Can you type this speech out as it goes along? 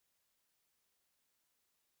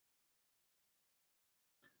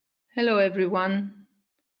Hello everyone.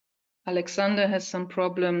 Alexander has some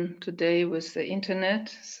problem today with the internet,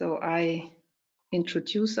 so I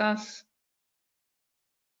introduce us.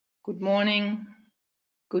 Good morning,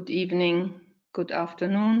 good evening, good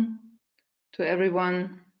afternoon to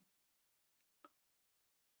everyone.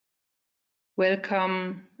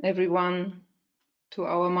 Welcome everyone to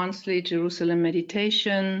our monthly Jerusalem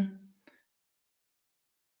meditation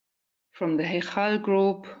from the Heichal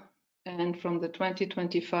group and from the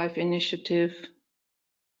 2025 initiative.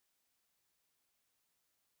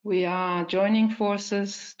 We are joining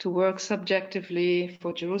forces to work subjectively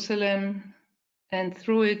for Jerusalem and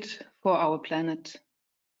through it for our planet.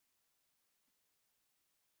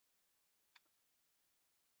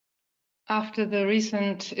 After the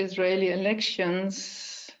recent Israeli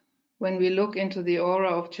elections, when we look into the aura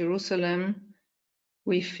of Jerusalem,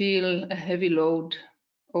 we feel a heavy load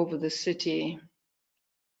over the city.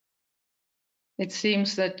 It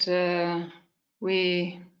seems that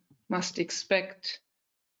we must expect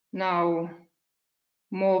now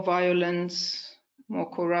more violence, more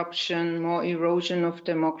corruption, more erosion of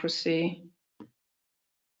democracy.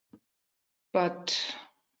 But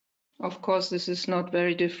of course, this is not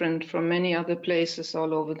very different from many other places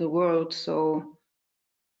all over the world, so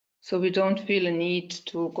we don't feel a need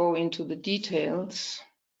to go into the details.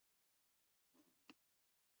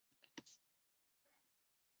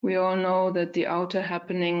 We all know that the outer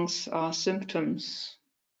happenings are symptoms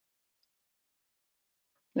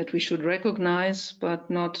that we should recognize but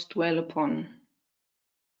not dwell upon,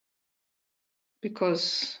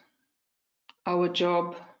 because our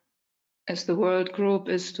job as the world group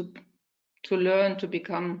is to learn to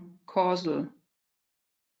become causal,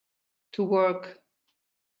 to work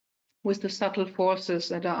with the subtle forces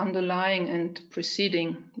that are underlying and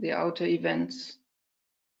preceding the outer events.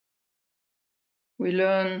 We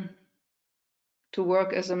learn to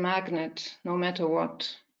work as a magnet, no matter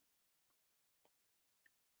what.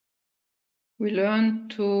 We learn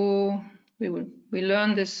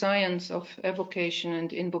the science of evocation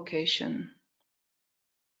and invocation.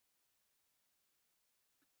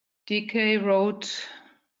 DK wrote,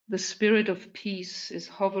 "The spirit of peace is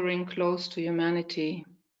hovering close to humanity,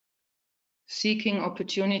 seeking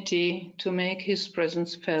opportunity to make his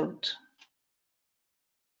presence felt."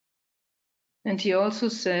 And he also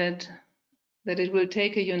said that it will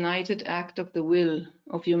take a united act of the will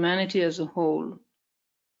of humanity as a whole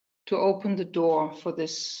to open the door for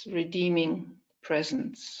this redeeming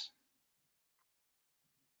presence.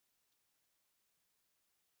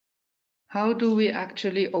 How do we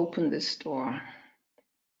actually open this door?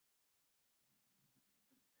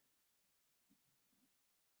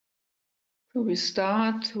 So we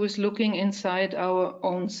start with looking inside our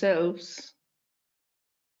own selves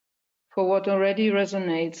for what already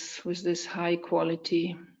resonates with this high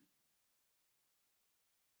quality.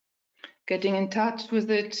 Getting in touch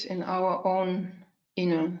with it in our own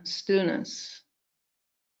inner stillness.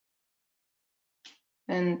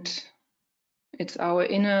 And it's our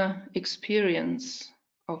inner experience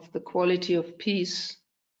of the quality of peace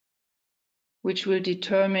which will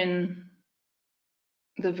determine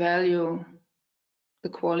the value, the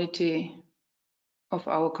quality of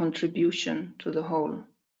our contribution to the whole.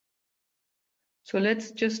 So let's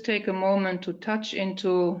just take a moment to touch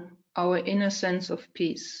into our inner sense of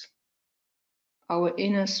peace, our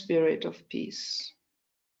inner spirit of peace.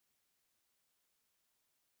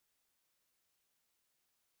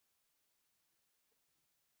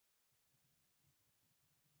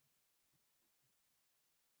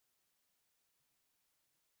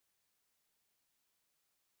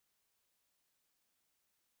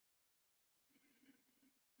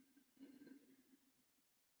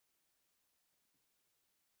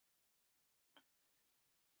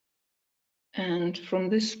 And from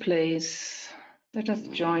this place, let us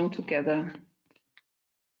join together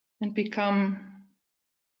and become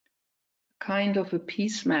kind of a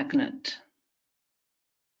peace magnet.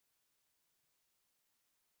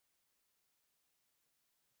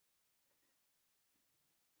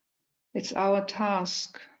 It's our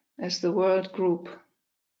task as the world group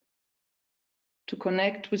to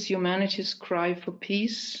connect with humanity's cry for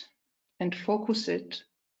peace and focus it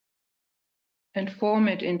and form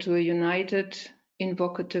it into a united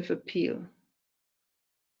invocative appeal.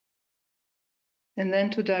 And then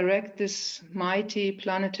to direct this mighty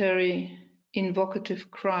planetary invocative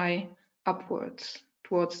cry upwards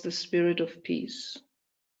towards the spirit of peace.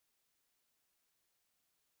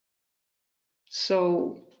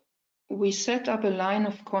 So we set up a line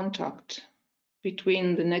of contact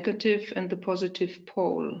between the negative and the positive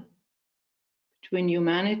pole, between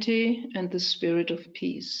humanity and the spirit of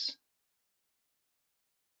peace.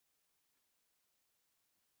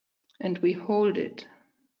 and we hold it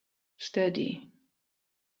steady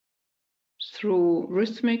through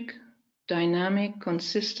rhythmic, dynamic,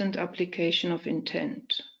 consistent application of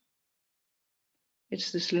intent.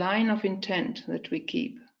 It's this line of intent that we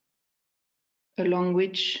keep, along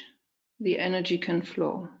which the energy can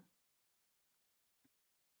flow.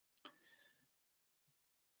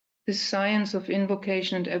 This science of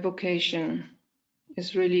invocation and evocation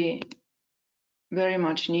is really very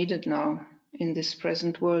much needed now in this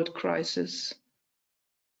present world crisis.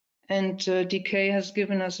 And DK has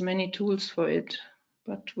given us many tools for it,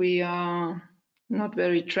 but we are not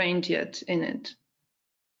very trained yet in it.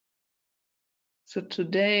 So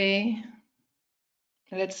today,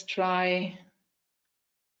 let's try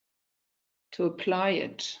to apply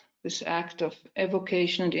it, this act of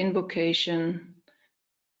evocation and invocation,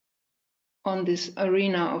 on this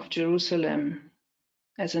arena of Jerusalem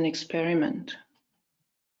as an experiment.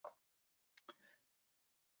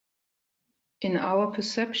 In our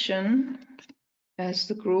perception, as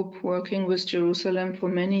the group working with Jerusalem for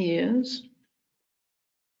many years,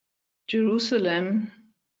 Jerusalem,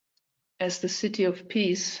 as the city of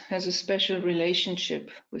peace, has a special relationship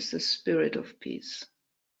with the spirit of peace.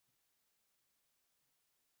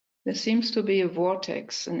 There seems to be a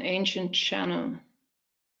vortex, an ancient channel,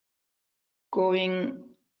 going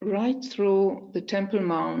right through the Temple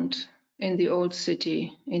Mount in the old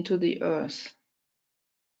city into the earth.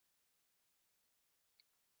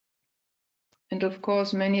 And of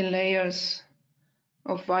course, many layers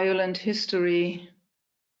of violent history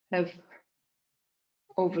have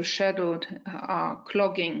overshadowed, are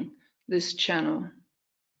clogging this channel.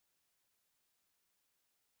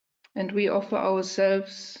 And we offer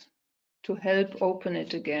ourselves to help open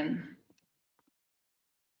it again.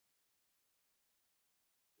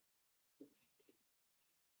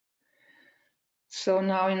 So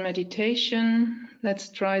now in meditation, let's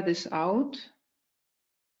try this out.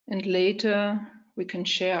 And later we can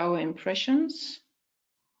share our impressions.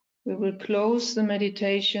 We will close the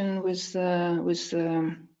meditation with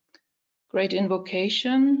the great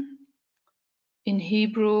invocation in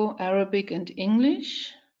Hebrew, Arabic, and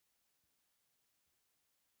English.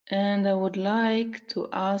 And I would like to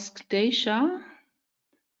ask Desha,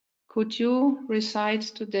 could you recite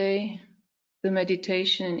today the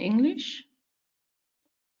meditation in English?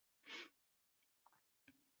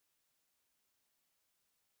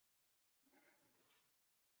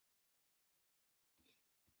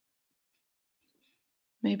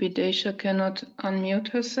 Maybe Desha cannot unmute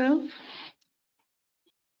herself.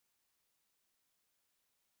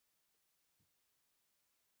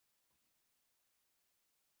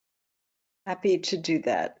 Happy to do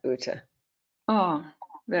that, Uta. Oh,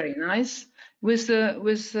 very nice. With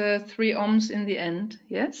the 3 ohms in the end,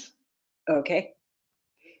 yes? Okay.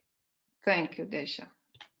 Thank you, Desha.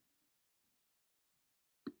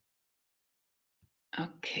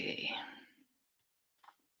 Okay.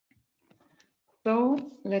 So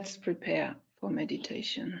let's prepare for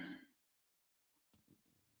meditation.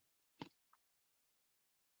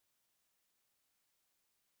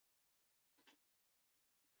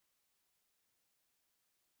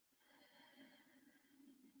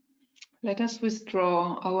 Let us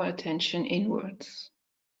withdraw our attention inwards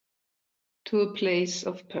to a place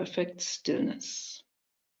of perfect stillness.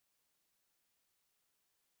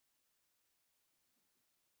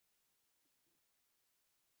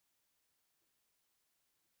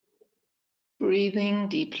 Breathing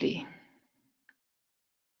deeply.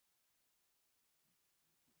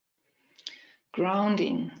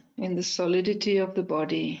 Grounding in the solidity of the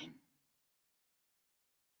body,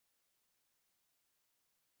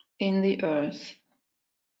 in the earth,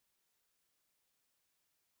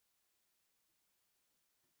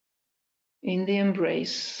 in the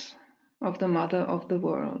embrace of the Mother of the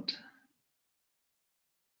world.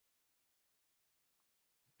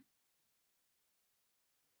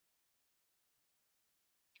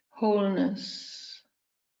 Wholeness,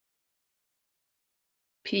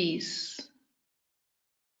 peace,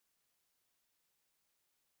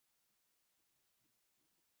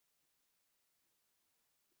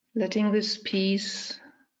 letting this peace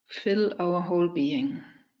fill our whole being.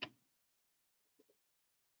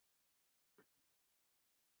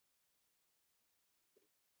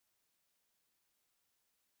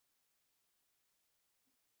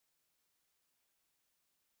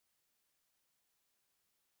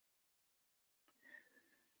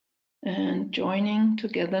 And joining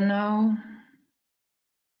together now,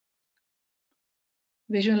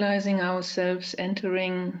 visualizing ourselves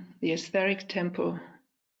entering the etheric temple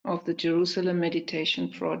of the Jerusalem Meditation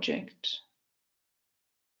Project,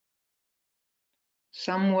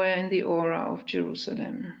 somewhere in the aura of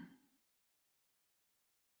Jerusalem.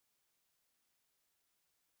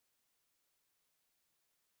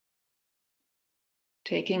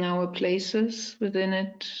 taking our places within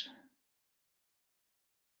it,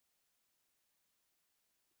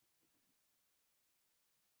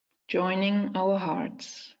 joining our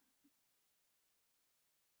hearts.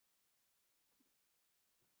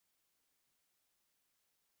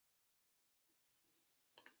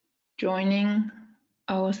 Joining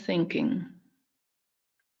our thinking.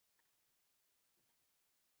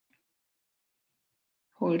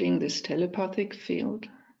 Holding this telepathic field.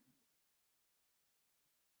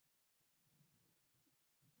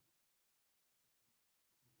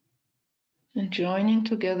 And joining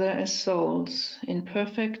together as souls in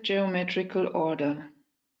perfect geometrical order.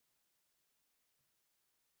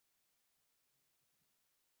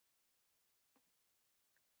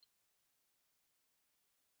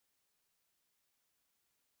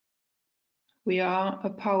 We are a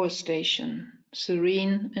power station,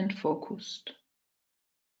 serene and focused.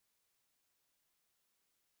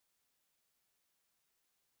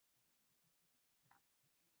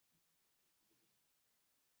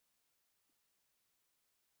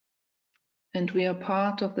 And we are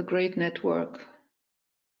part of the great network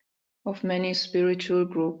of many spiritual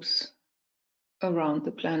groups around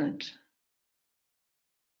the planet.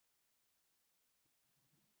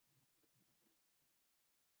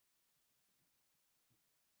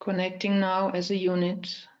 Connecting now as a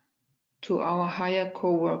unit to our higher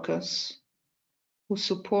co-workers who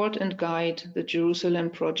support and guide the Jerusalem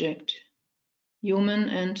project, human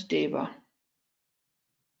and Deva.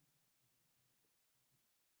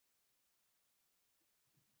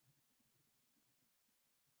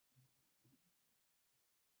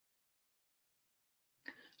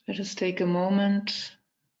 Let us take a moment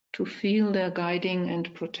to feel their guiding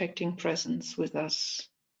and protecting presence with us,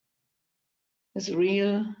 as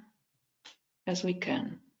real as we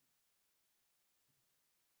can.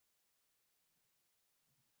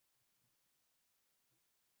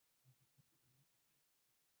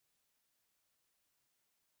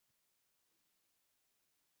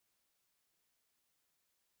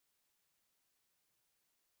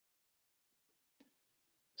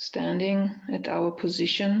 Standing at our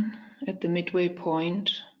position at the midway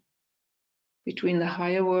point between the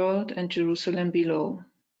higher world and Jerusalem below.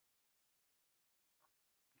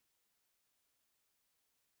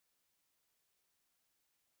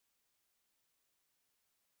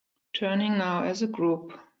 Turning now as a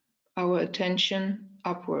group our attention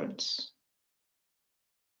upwards,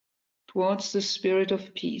 towards the spirit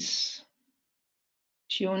of peace,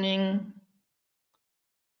 tuning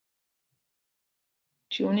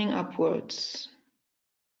upwards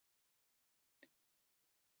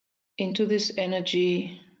into this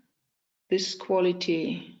energy, this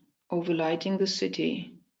quality overlighting the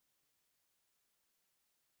city,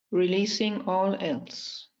 releasing all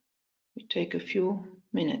else. We take a few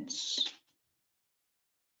minutes.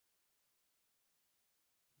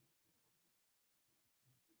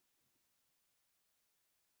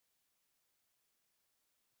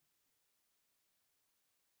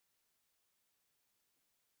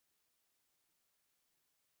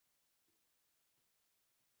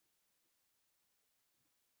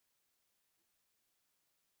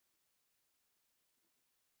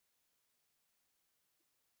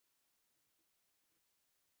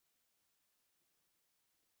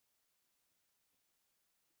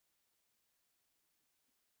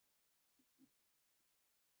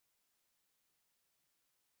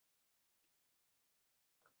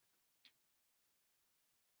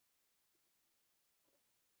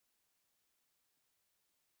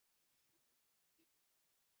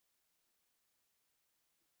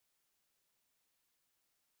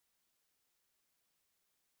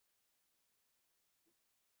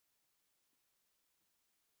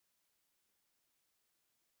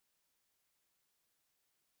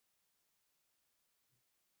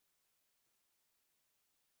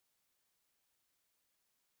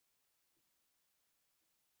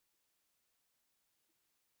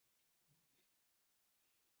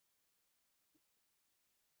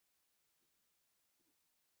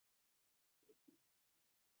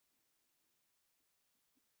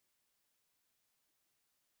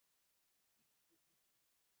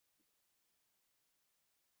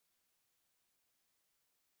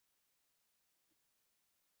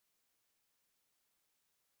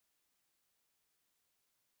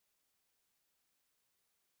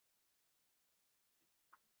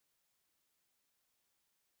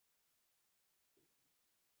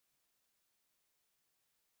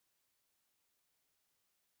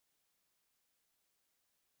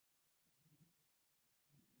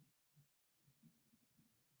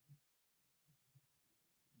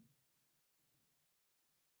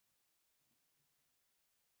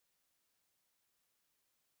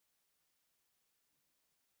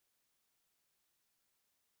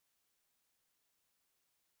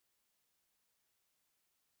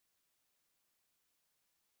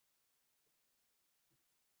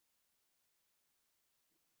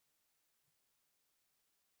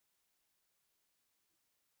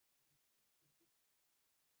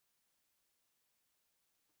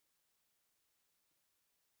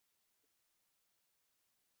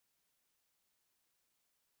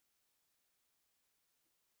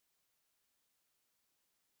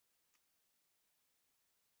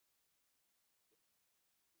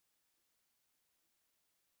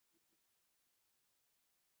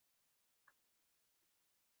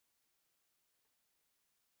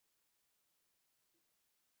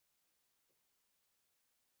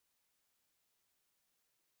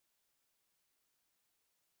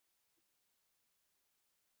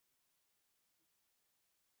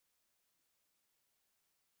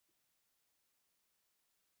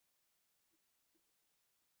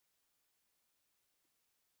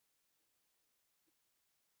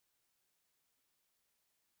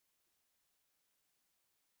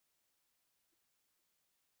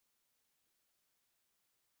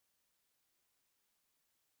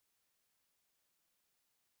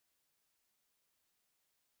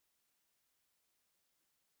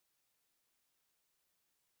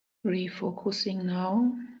 Refocusing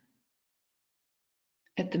now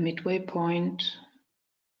at the midway point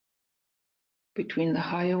between the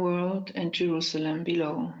higher world and Jerusalem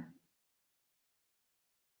below.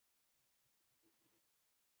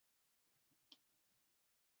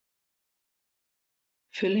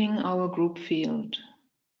 Filling our group field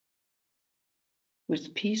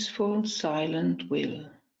with peaceful, silent will.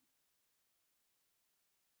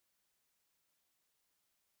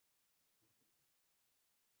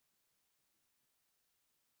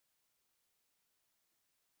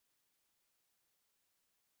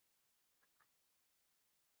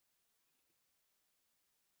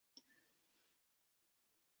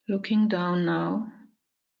 Looking down now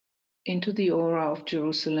into the aura of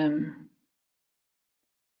Jerusalem.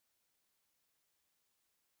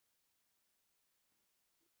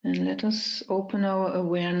 And let us open our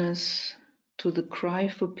awareness to the cry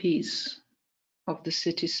for peace of the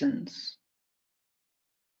citizens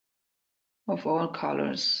of all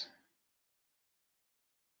colors,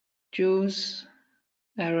 Jews,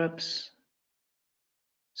 Arabs,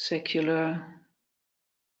 secular,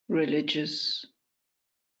 religious,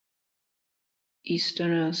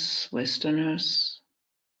 Easterners, Westerners,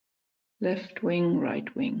 left wing,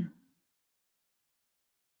 right wing.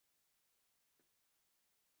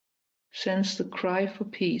 Sense the cry for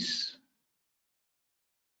peace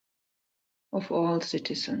of all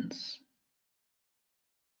citizens.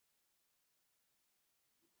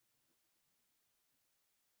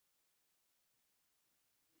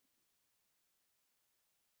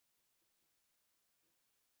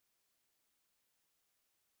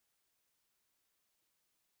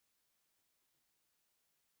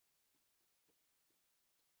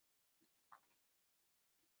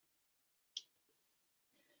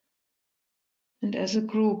 And as a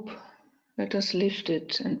group, let us lift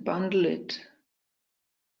it and bundle it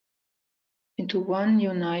into one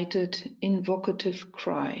united invocative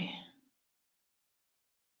cry.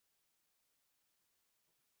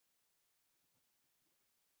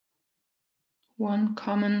 One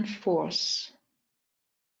common force.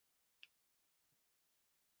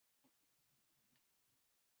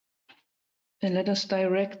 And let us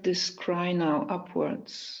direct this cry now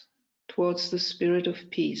upwards towards the spirit of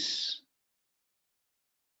peace.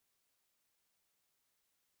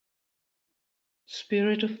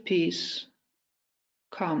 Spirit of peace,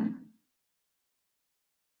 come.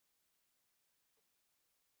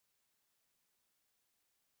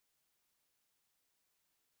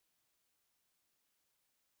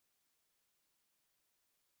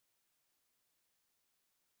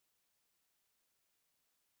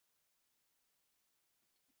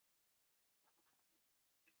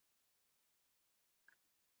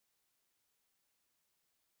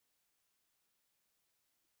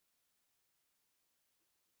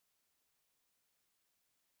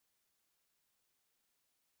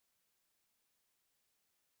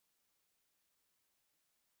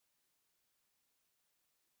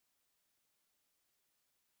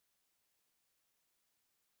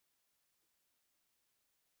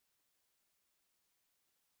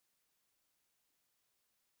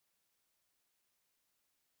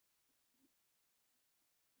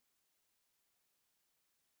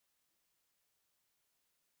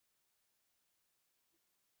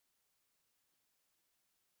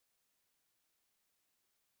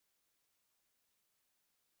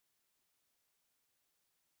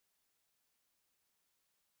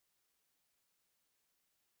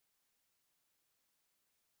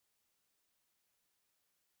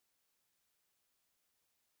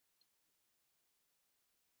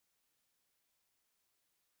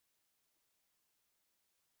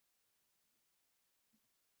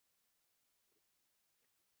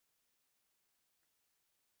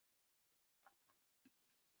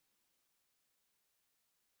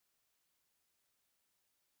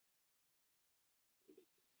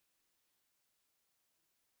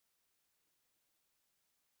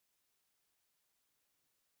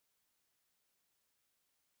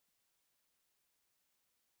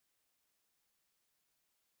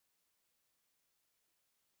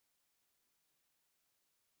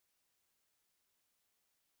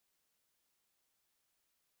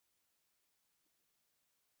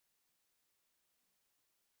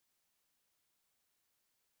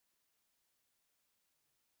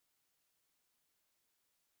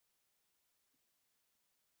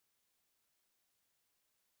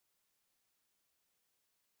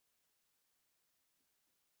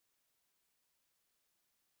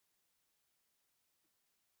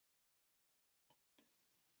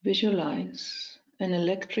 Visualize an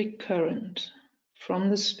electric current from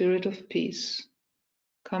the spirit of peace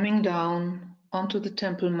coming down onto the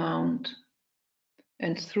Temple Mount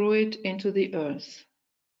and through it into the earth.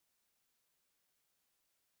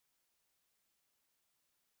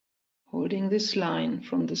 Holding this line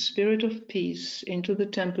from the spirit of peace into the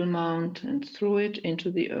Temple Mount and through it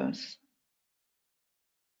into the earth.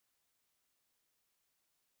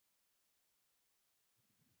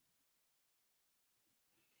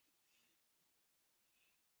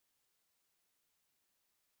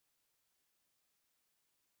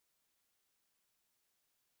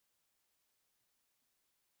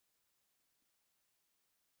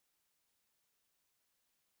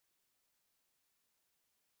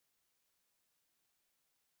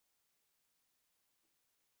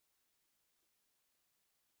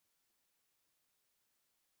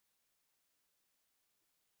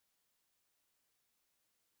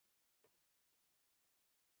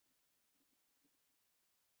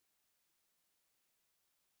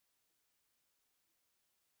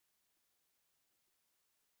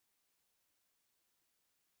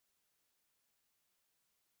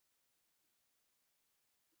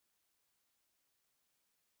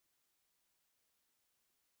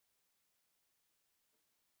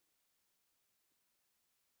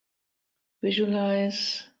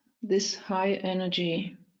 Visualize this high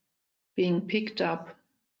energy being picked up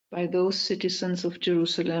by those citizens of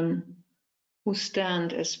Jerusalem who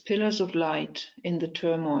stand as pillars of light in the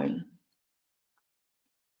turmoil.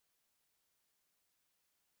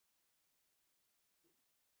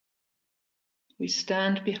 We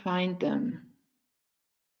stand behind them.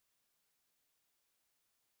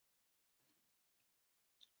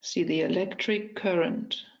 See the electric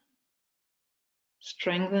current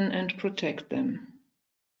strengthen and protect them.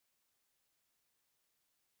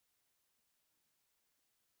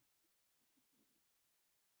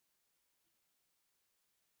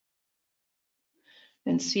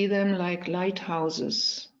 And see them like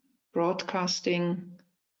lighthouses, broadcasting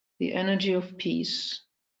the energy of peace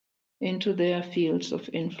into their fields of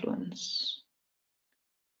influence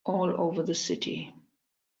all over the city.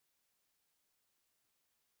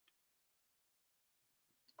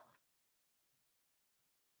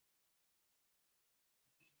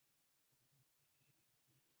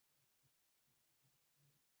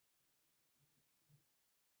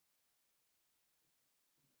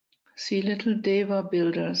 See little Deva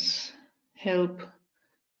builders help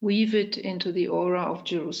weave it into the aura of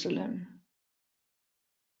Jerusalem,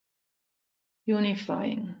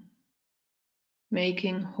 unifying,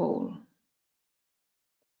 making whole.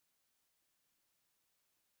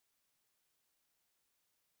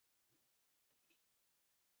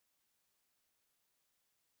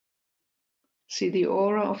 See the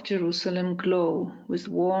aura of Jerusalem glow with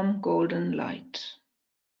warm golden light.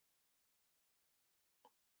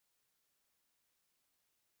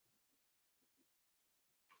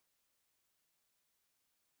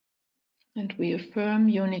 And we affirm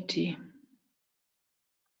unity.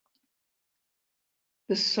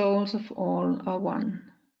 The souls of all are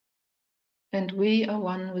one, and we are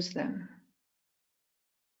one with them.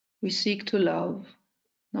 We seek to love,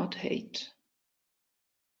 not hate.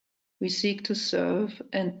 We seek to serve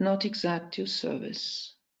and not exact your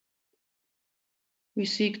service. We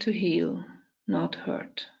seek to heal, not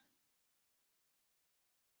hurt.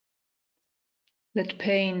 Let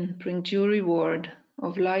pain bring due reward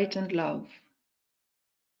of light and love.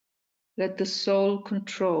 Let the soul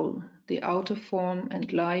control the outer form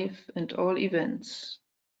and life and all events,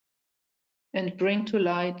 and bring to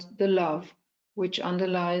light the love which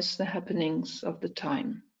underlies the happenings of the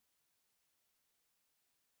time.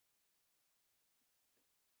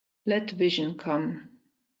 Let vision come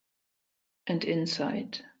and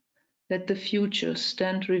insight. Let the future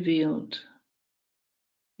stand revealed.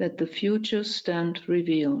 Let the future stand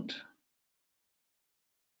revealed.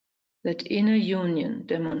 Let inner union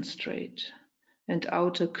demonstrate and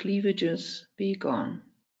outer cleavages be gone.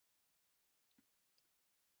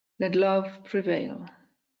 Let love prevail.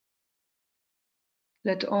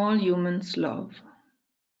 Let all humans love.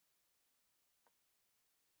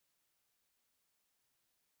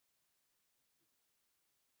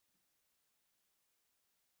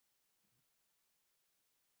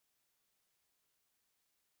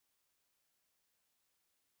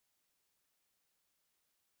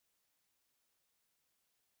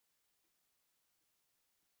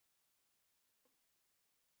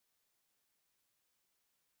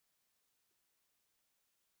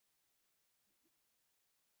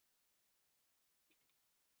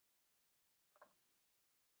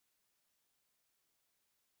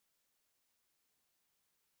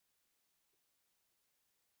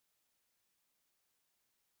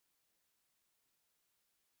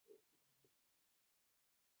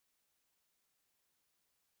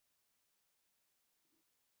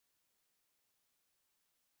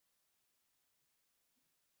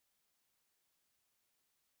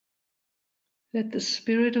 Let the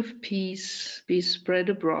spirit of peace be spread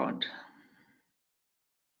abroad.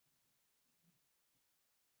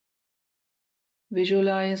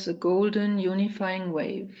 Visualize a golden unifying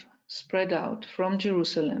wave spread out from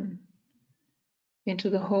Jerusalem into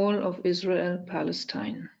the whole of Israel,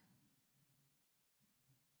 Palestine.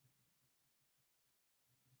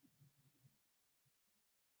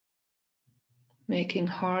 Making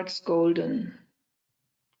hearts golden,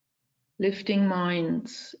 lifting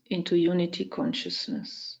minds into unity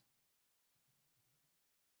consciousness.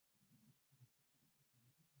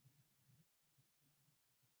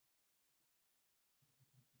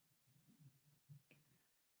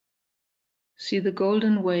 See the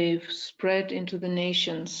golden wave spread into the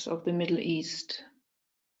nations of the Middle East,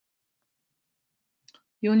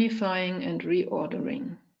 unifying and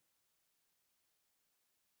reordering.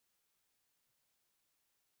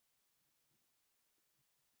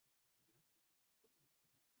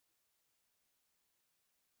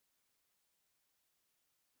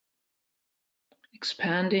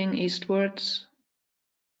 Expanding eastwards,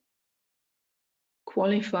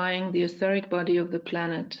 qualifying the etheric body of the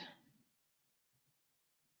planet.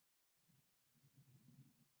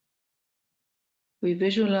 We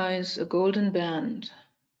visualize a golden band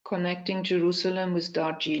connecting Jerusalem with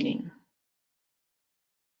Darjeeling.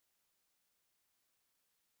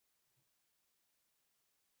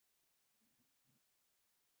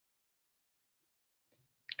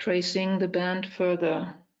 Tracing the band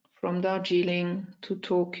further from Darjeeling to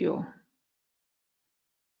Tokyo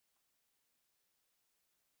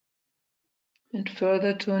and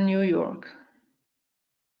further to New York,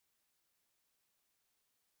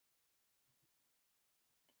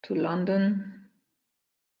 to London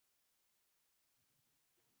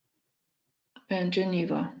and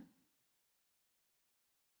Geneva.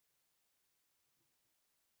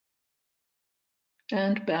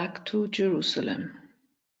 And back to Jerusalem.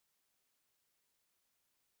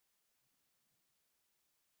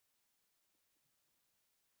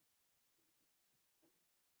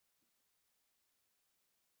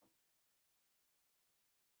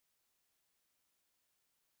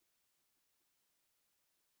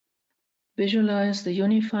 Visualize the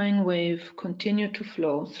unifying wave continue to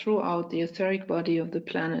flow throughout the etheric body of the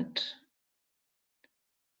planet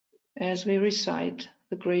as we recite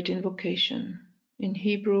the great invocation in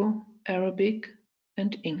Hebrew, Arabic,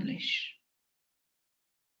 and English.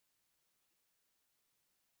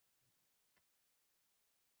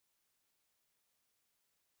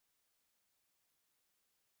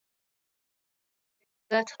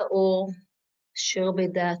 דעת האור אשר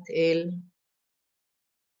בדעת אל,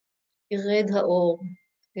 ירד האור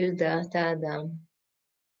אל דעת האדם.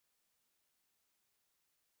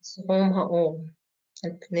 זרום האור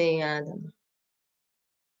על פני האדמה.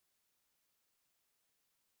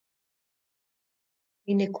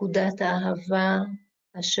 היא נקודת האהבה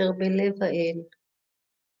אשר בלב האל.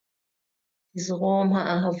 תזרום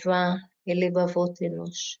האהבה אל לבבות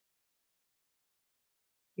אנוש.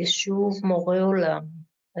 ישוב מורה עולם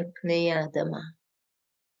על פני האדמה.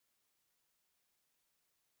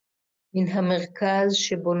 מן המרכז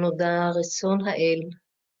שבו נודע רצון האל,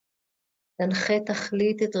 תנחה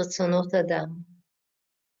תכלית את רצונות אדם.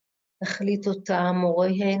 תכלית אותה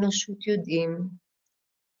מורי האנושות יודעים,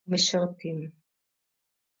 משרתים.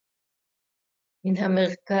 מן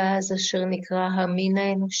המרכז אשר נקרא המין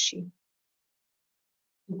האנושי,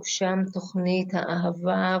 תוגשם תוכנית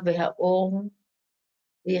האהבה והאור,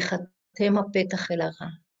 ויחתם הפתח אל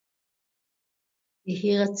הרע.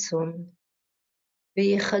 יהי רצון,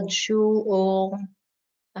 ויחדשו אור,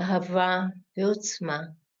 אהבה ועוצמה,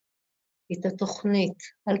 את התוכנית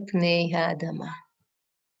על פני האדמה.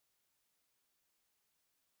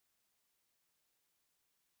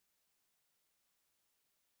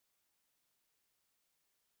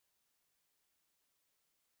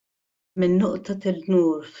 من نقطة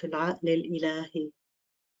النور في العقل الإلهي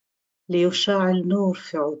ليشعل نور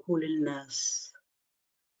في عقول الناس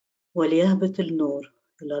وليهبط النور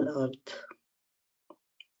إلى الأرض.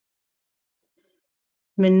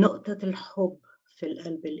 من نقطة الحب في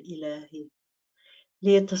القلب الإلهي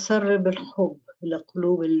ليتسرب الحب إلى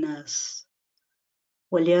قلوب الناس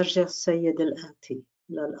وليرجع السيد الآتي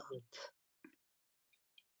إلى الأرض.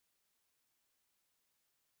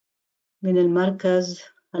 من المركز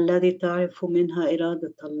الذي تعرف منها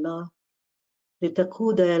إرادة الله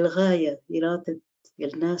لتقود الغاية إرادة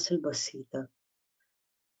الناس البسيطة،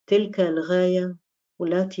 تلك الغاية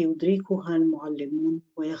والتي يدركها المعلمون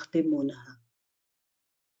ويخدمونها.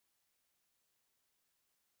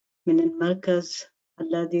 من المركز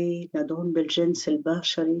الذي ندعون بالجنس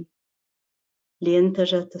البشري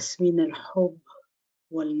لينتج تسمين الحب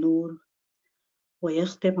والنور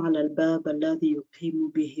ويختم على الباب الذي يقيم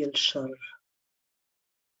به الشر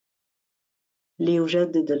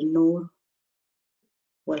ليجدد النور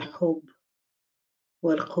والحب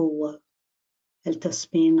والقوة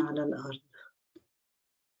التسمين على الأرض.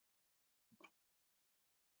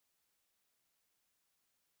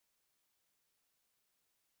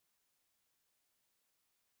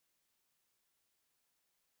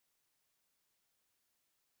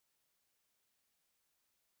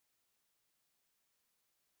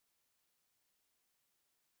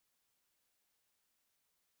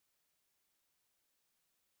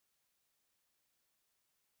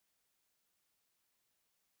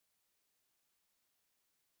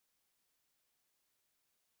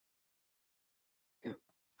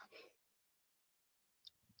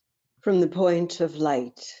 From the point of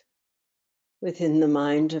light within the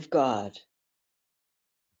mind of God,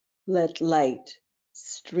 let light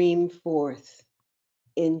stream forth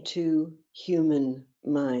into human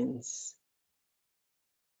minds.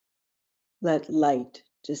 Let light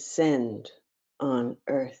descend on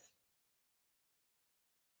earth.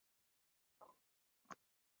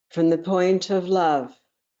 From the point of love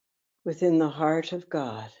within the heart of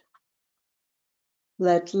God,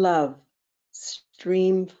 let love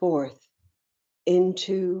stream forth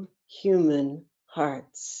into human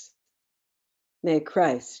hearts. May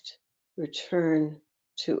Christ return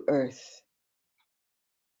to earth.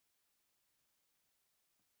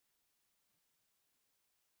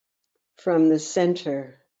 From the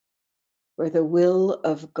center where the will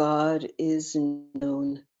of God is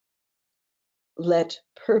known, let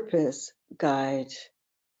purpose guide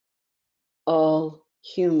all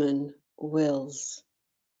human wills.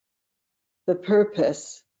 The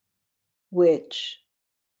purpose which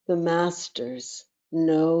the masters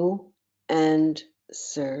know and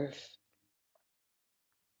serve.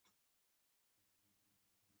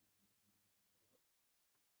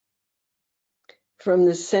 From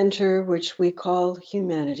the center which we call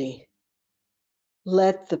humanity,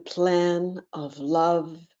 let the plan of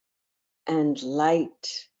love and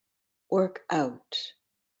light work out,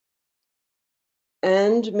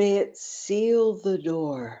 and may it seal the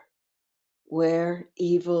door where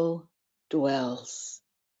evil dwells.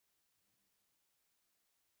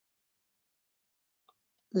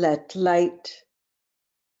 Let light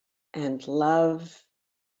and love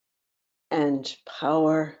and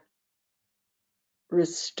power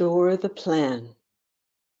restore the plan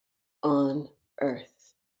on earth.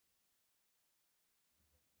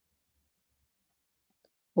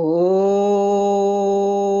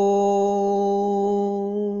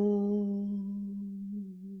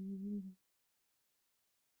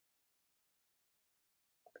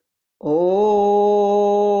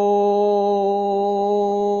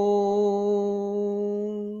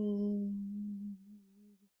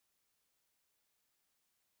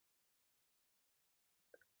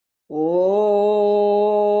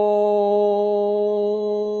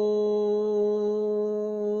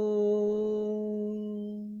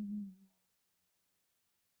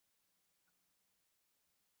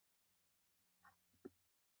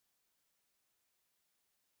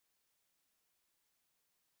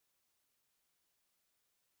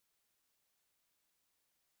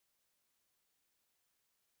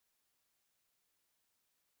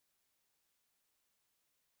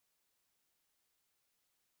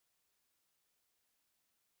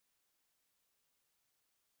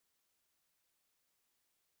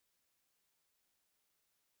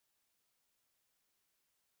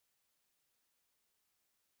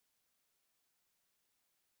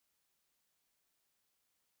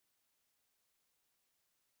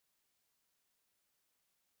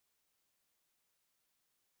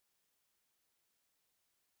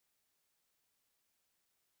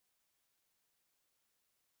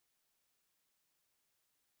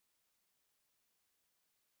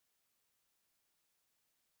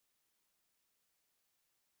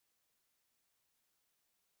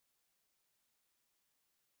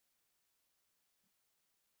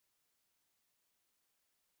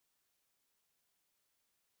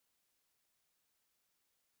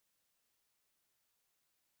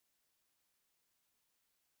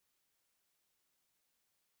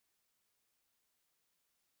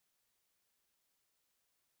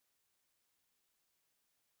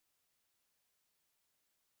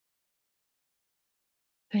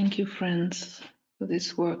 Thank you, friends, for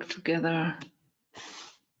this work together.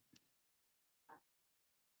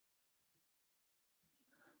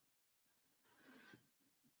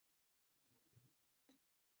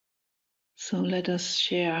 So let us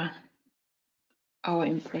share our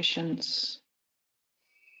impressions,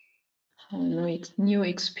 our new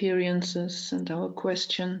experiences, and our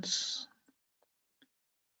questions.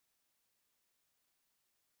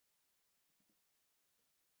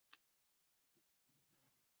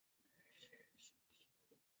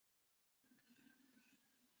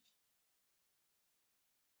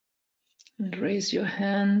 And raise your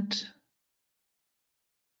hand,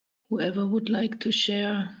 whoever would like to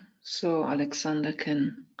share, so Alexander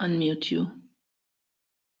can unmute you.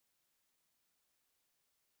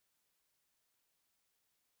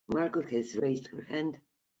 Margot has raised her hand.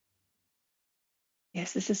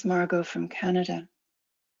 Yes, this is Margot from Canada.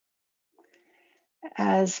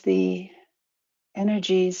 As the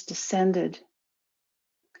energies descended,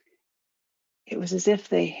 it was as if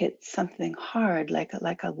they hit something hard, like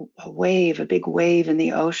a wave, a big wave in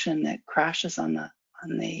the ocean that crashes on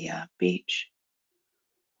the beach.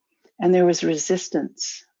 And there was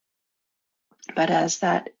resistance. But as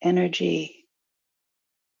that energy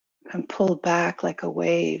pulled back like a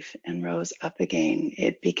wave and rose up again,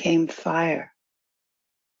 it became fire.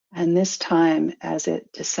 And this time, as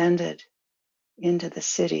it descended into the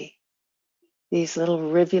city, these little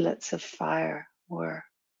rivulets of fire were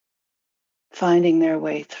finding their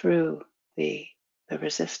way through the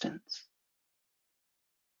resistance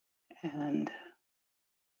and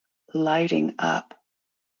lighting up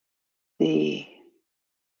the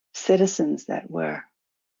citizens that were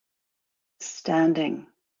standing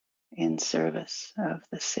in service of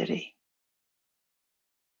the city.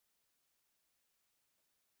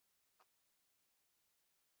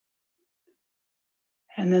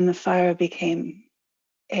 And then the fire became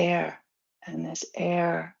air, and this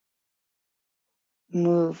air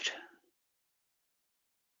moved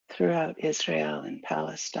throughout Israel and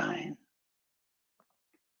Palestine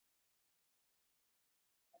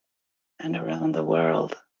and around the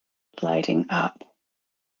world, lighting up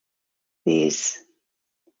these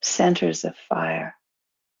centers of fire.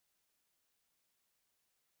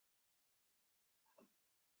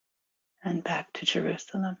 And back to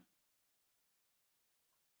Jerusalem.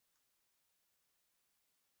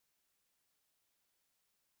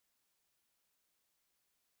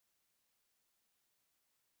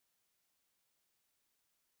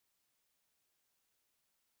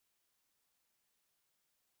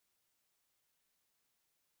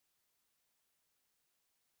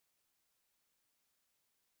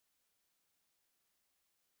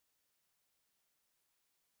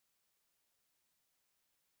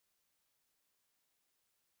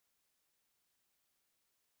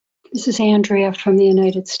 This is Andrea from the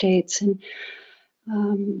United States, and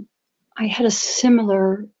I had a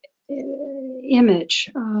similar image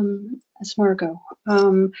as Margot.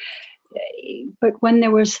 But when there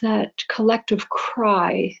was that collective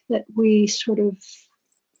cry that we sort of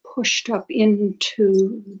pushed up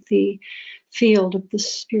into the field of the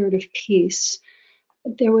spirit of peace,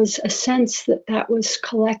 there was a sense that that was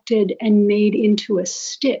collected and made into a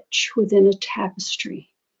stitch within a tapestry.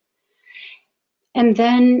 And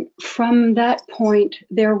then from that point,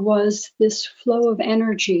 there was this flow of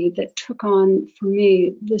energy that took on, for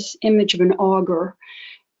me, this image of an auger,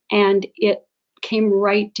 and it came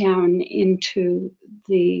right down into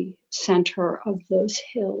the center of those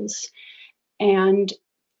hills. And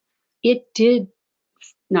it did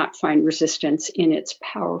not find resistance in its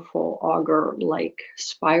powerful auger-like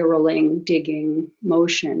spiraling, digging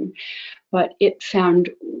motion, but it found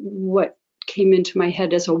what came into my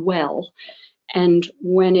head as a well. And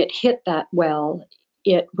when it hit that well,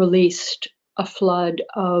 it released a flood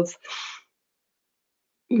of,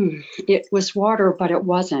 it was water, but it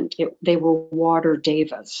wasn't. They were water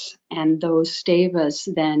devas. And those devas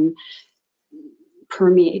then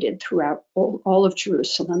permeated throughout all of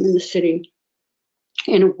Jerusalem and the city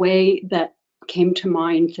in a way that came to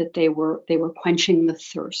mind that they were quenching the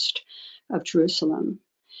thirst of Jerusalem.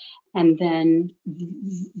 And then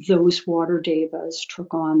those water devas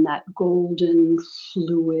took on that golden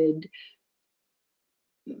fluid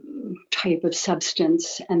type of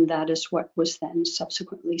substance, and that is what was then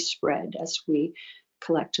subsequently spread as we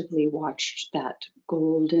collectively watched that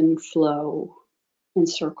golden flow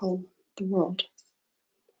encircle the world.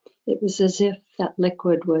 It was as if that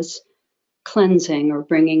liquid was cleansing or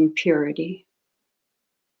bringing purity.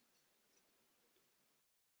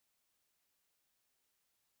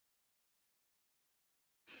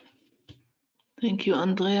 Thank you,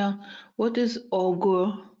 Andrea. What is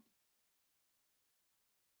augur?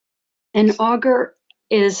 An auger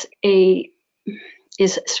is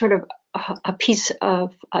sort of a piece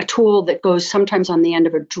of a tool that goes sometimes on the end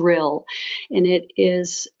of a drill, and it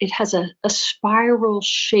has a spiral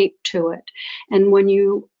shape to it, and when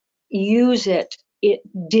you use it, it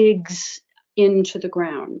digs into the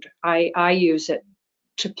ground. I use it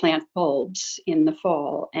to plant bulbs in the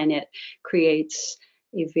fall, and it creates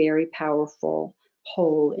a very powerful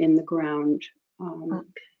hole in the ground.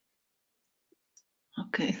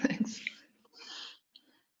 Okay, thanks.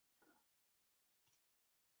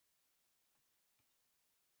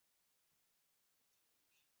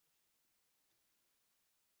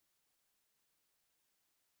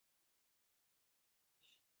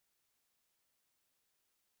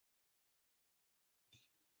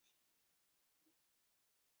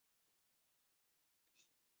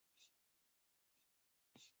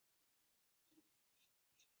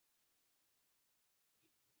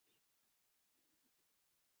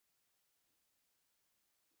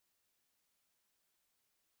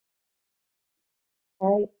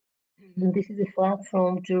 Hi, this is Efrat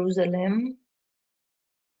from Jerusalem.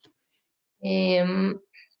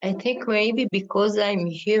 I think maybe because I'm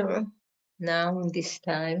here now in these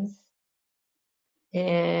times,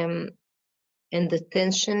 um, and the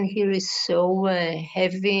tension here is so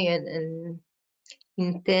heavy and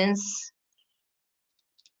intense.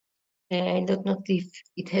 I don't know if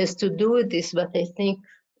it has to do with this, but I think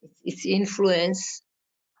it's influenced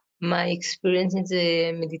my experience in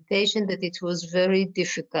the meditation, that it was very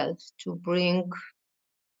difficult to bring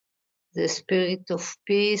the spirit of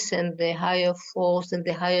peace and the higher force and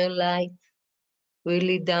the higher light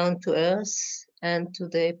really down to earth and to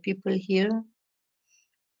the people here.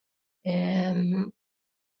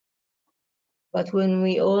 But when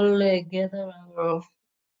we all gather our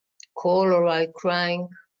call or our crying,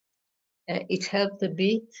 it helped a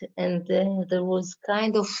bit, and there was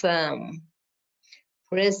kind of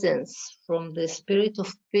presence from the spirit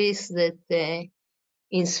of peace that,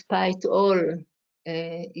 in spite all,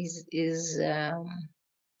 is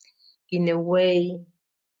in a way,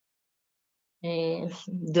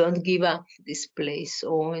 don't give up this place,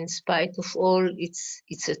 or in spite of all, it's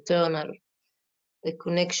eternal. The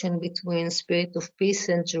connection between spirit of peace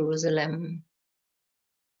and Jerusalem.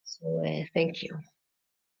 So thank you.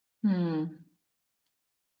 Hmm.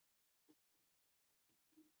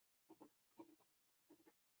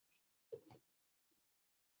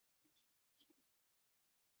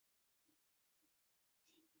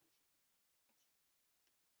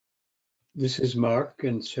 This is Mark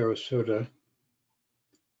in Sarasota.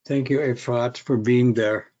 Thank you, Efrat, for being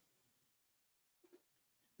there.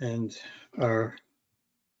 And our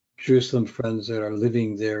Jerusalem friends that are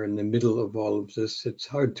living there in the middle of all of this. It's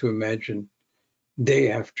hard to imagine day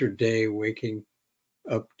after day waking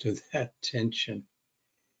up to that tension.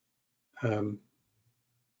 And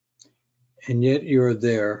yet you're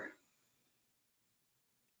there.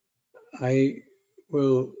 I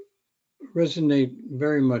will resonate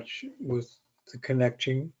very much with the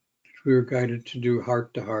connecting we were guided to do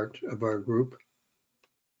heart to heart of our group.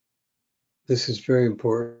 This is very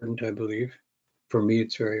important, I believe. For me,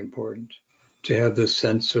 it's very important to have this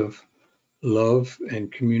sense of love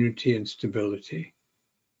and community and stability.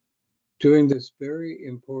 Doing this very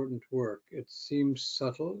important work, it seems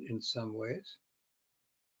subtle in some ways,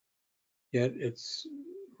 yet it's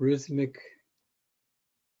rhythmic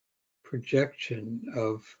projection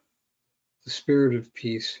of the spirit of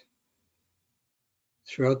peace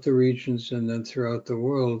throughout the regions and then throughout the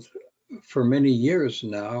world for many years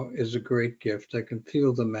now is a great gift. I can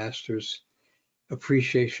feel the Master's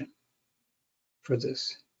appreciation for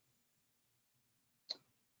this.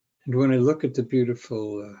 And when I look at the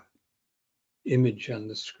beautiful image on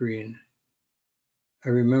the screen, I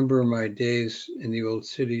remember my days in the old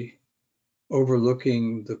city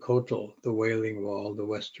overlooking the Kotel, the Wailing Wall, the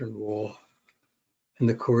Western Wall, and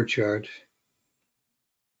the courtyard,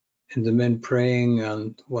 and the men praying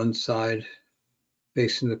on one side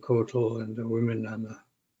facing the Kotel, and the women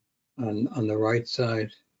on the right side.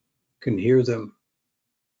 Can hear them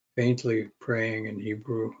faintly praying in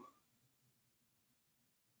Hebrew.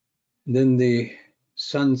 And then the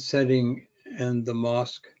sun setting and the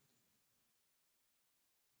mosque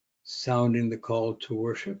sounding the call to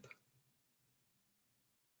worship.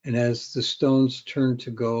 And as the stones turn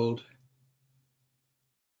to gold,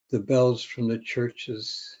 the bells from the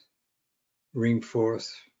churches ring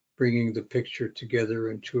forth, bringing the picture together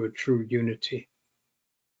into a true unity.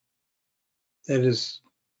 That is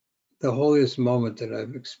the holiest moment that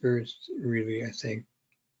I've experienced, really, I think,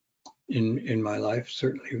 in my life,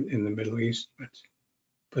 certainly in the Middle East,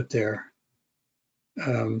 but there.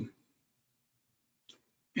 And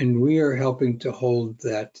we are helping to hold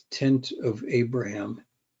that tent of Abraham,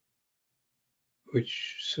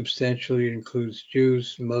 which substantially includes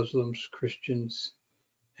Jews, Muslims, Christians,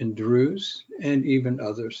 and Druze, and even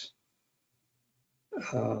others.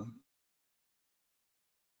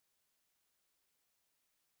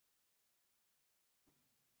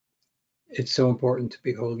 It's so important to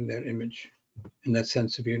be holding that image and that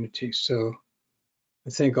sense of unity. So I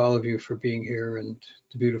thank all of you for being here and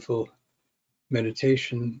the beautiful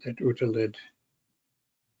meditation that Uta led.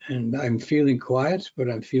 And I'm feeling quiet, but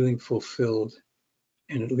I'm feeling fulfilled.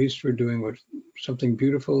 And at least we're doing something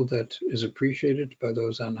beautiful that is appreciated by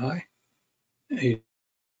those on high, each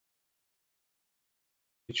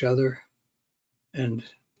other. And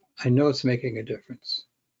I know it's making a difference.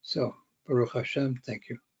 So Baruch Hashem, thank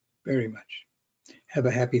you very much. Have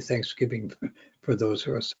a happy Thanksgiving for those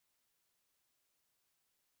who are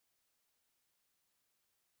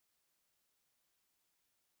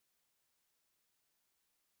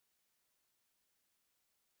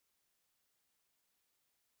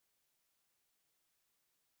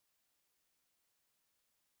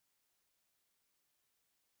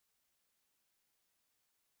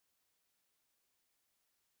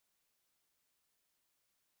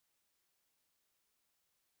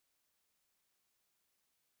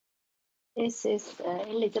This is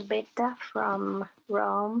Elisabetta from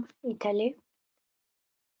Rome, Italy.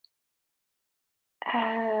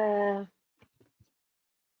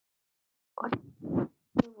 What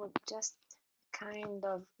it was just kind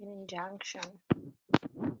of an injunction.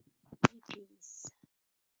 Be peace.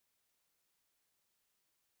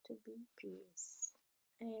 To be peace.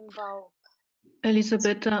 Invoke.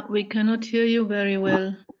 Elisabetta, we cannot hear you very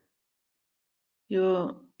well.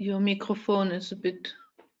 Your microphone is a bit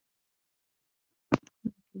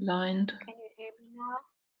blind. Can you hear me now?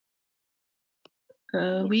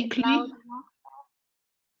 Is it Weakly, loud enough?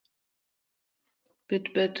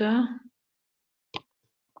 bit better.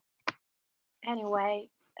 Anyway,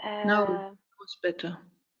 Now it's better.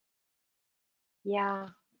 yeah,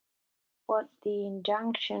 what the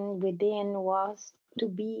injunction within was to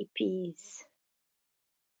be peace.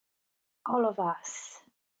 All of us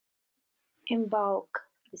invoke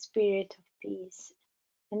the spirit of peace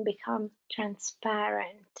and become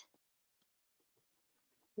transparent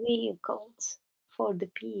vehicles for the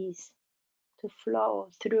peace to flow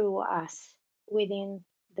through us within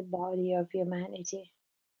the body of humanity.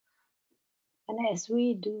 And as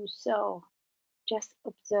we do so, just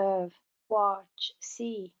observe, watch,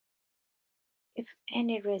 see if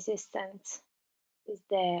any resistance is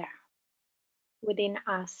there within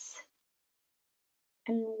us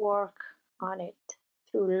and work on it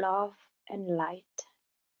through love and light.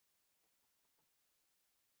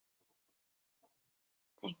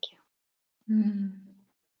 Thank you. Mm.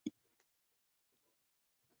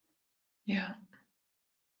 Yeah.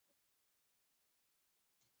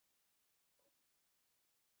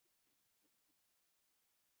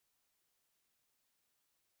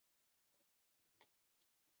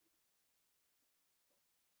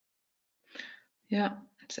 Yeah,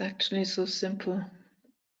 it's actually so simple.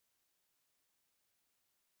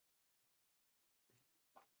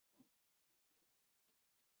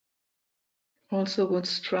 Also, what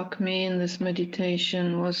struck me in this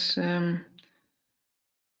meditation was,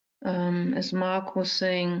 as Mark was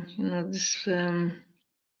saying, this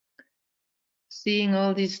seeing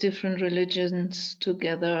all these different religions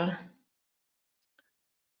together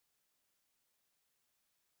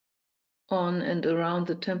on and around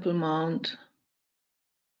the Temple Mount.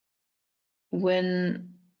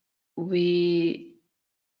 When we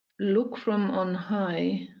look from on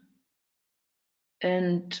high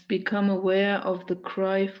and become aware of the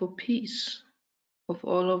cry for peace of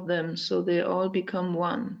all of them, so they all become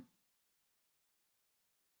one.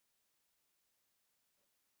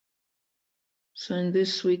 So in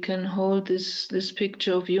this we can hold this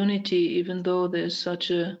picture of unity, even though there's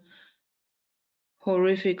such a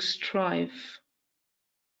horrific strife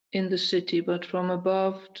in the city, but from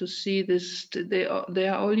above to see this, they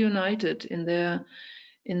are all united in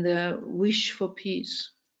their wish for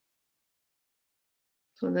peace.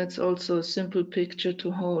 So that's also a simple picture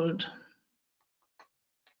to hold.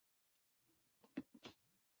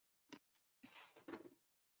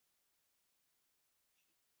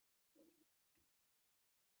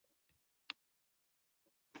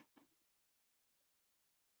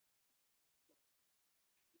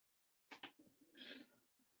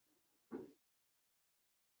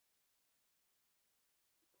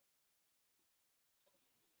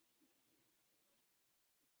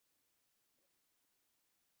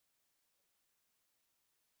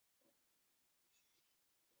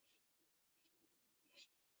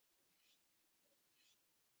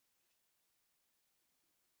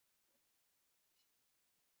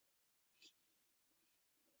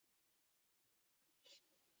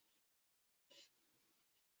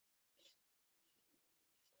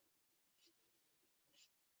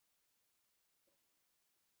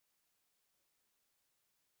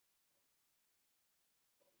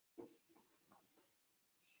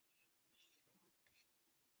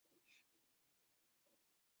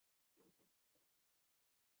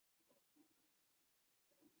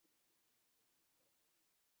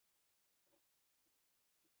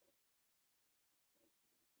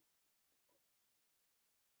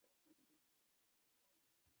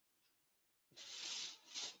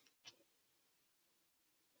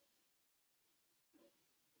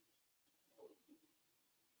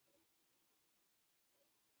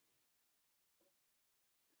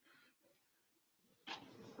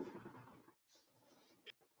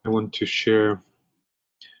 I want to share.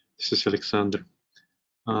 This is Alexander.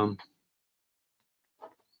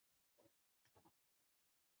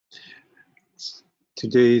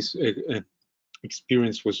 Today's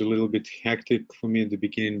experience was a little bit hectic for me at the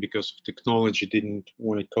beginning because technology didn't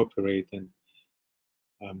want to cooperate and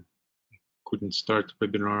couldn't start the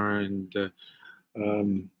webinar,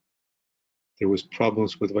 and there was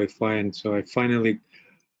problems with Wi-Fi, and so I finally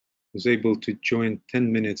was able to join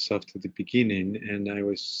 10 minutes after the beginning, and I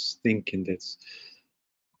was thinking that's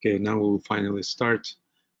okay, now we'll finally start.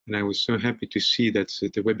 And I was so happy to see that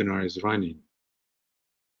the webinar is running.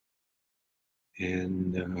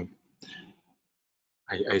 And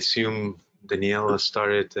I assume Daniela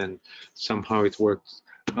started and somehow it worked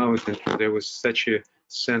out, and there was such a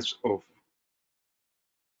sense of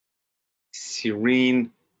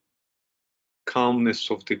serene calmness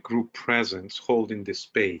of the group presence holding the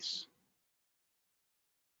space.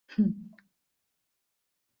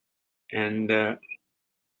 And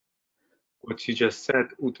what you just said,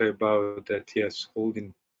 Uta, about that, yes,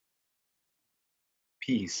 holding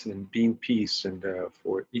peace and being peace, and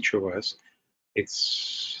for each of us,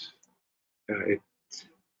 it's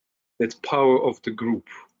that power of the group,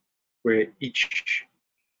 where each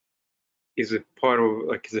is a part of,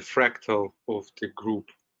 like, is a fractal of the group,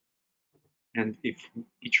 and if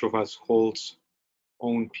each of us holds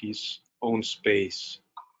own peace, own space,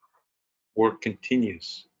 work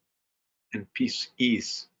continues, and peace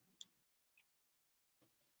is.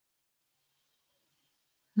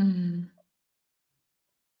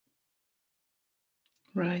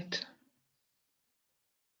 Right.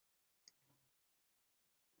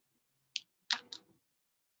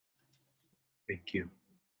 Thank you.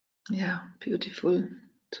 Yeah, beautiful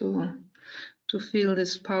to feel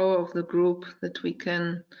this power of the group, that we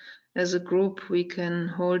can, as a group, we can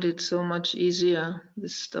hold it so much easier,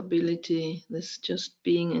 this stability, this just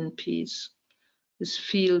being in peace, this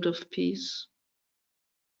field of peace.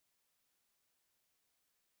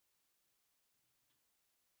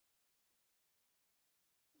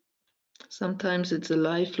 Sometimes it's a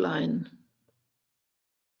lifeline.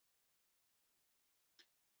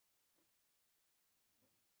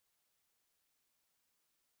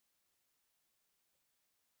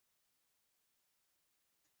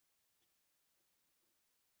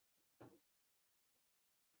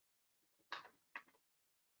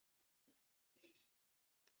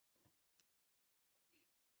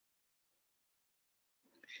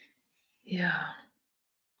 Yeah.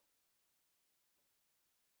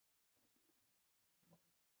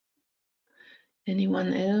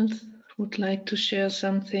 Anyone else would like to share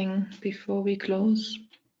something before we close?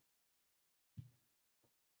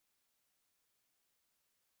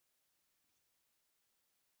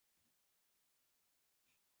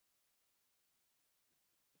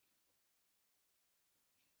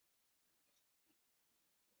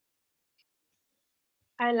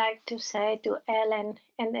 I like to say to Ellen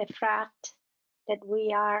and Efrat that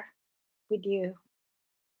we are with you.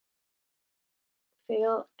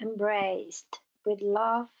 Feel embraced with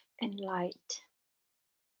love and light.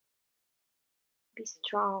 Be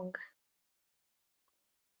strong.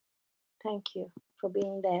 Thank you for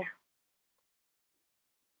being there.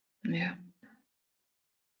 Yeah.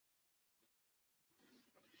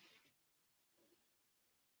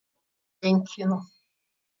 Thank you.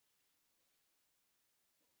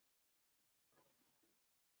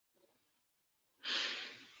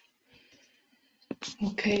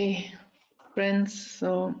 Okay, friends,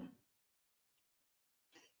 so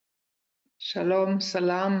shalom,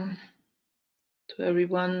 salam to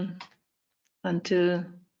everyone until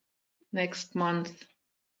next month.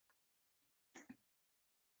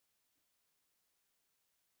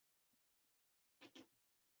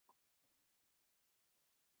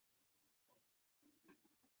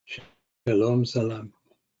 Shalom, salam.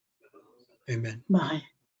 Amen. Bye.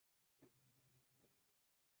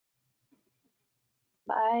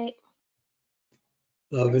 Bye.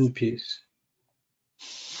 Love and peace.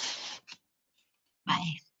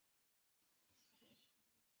 Bye.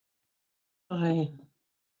 Bye.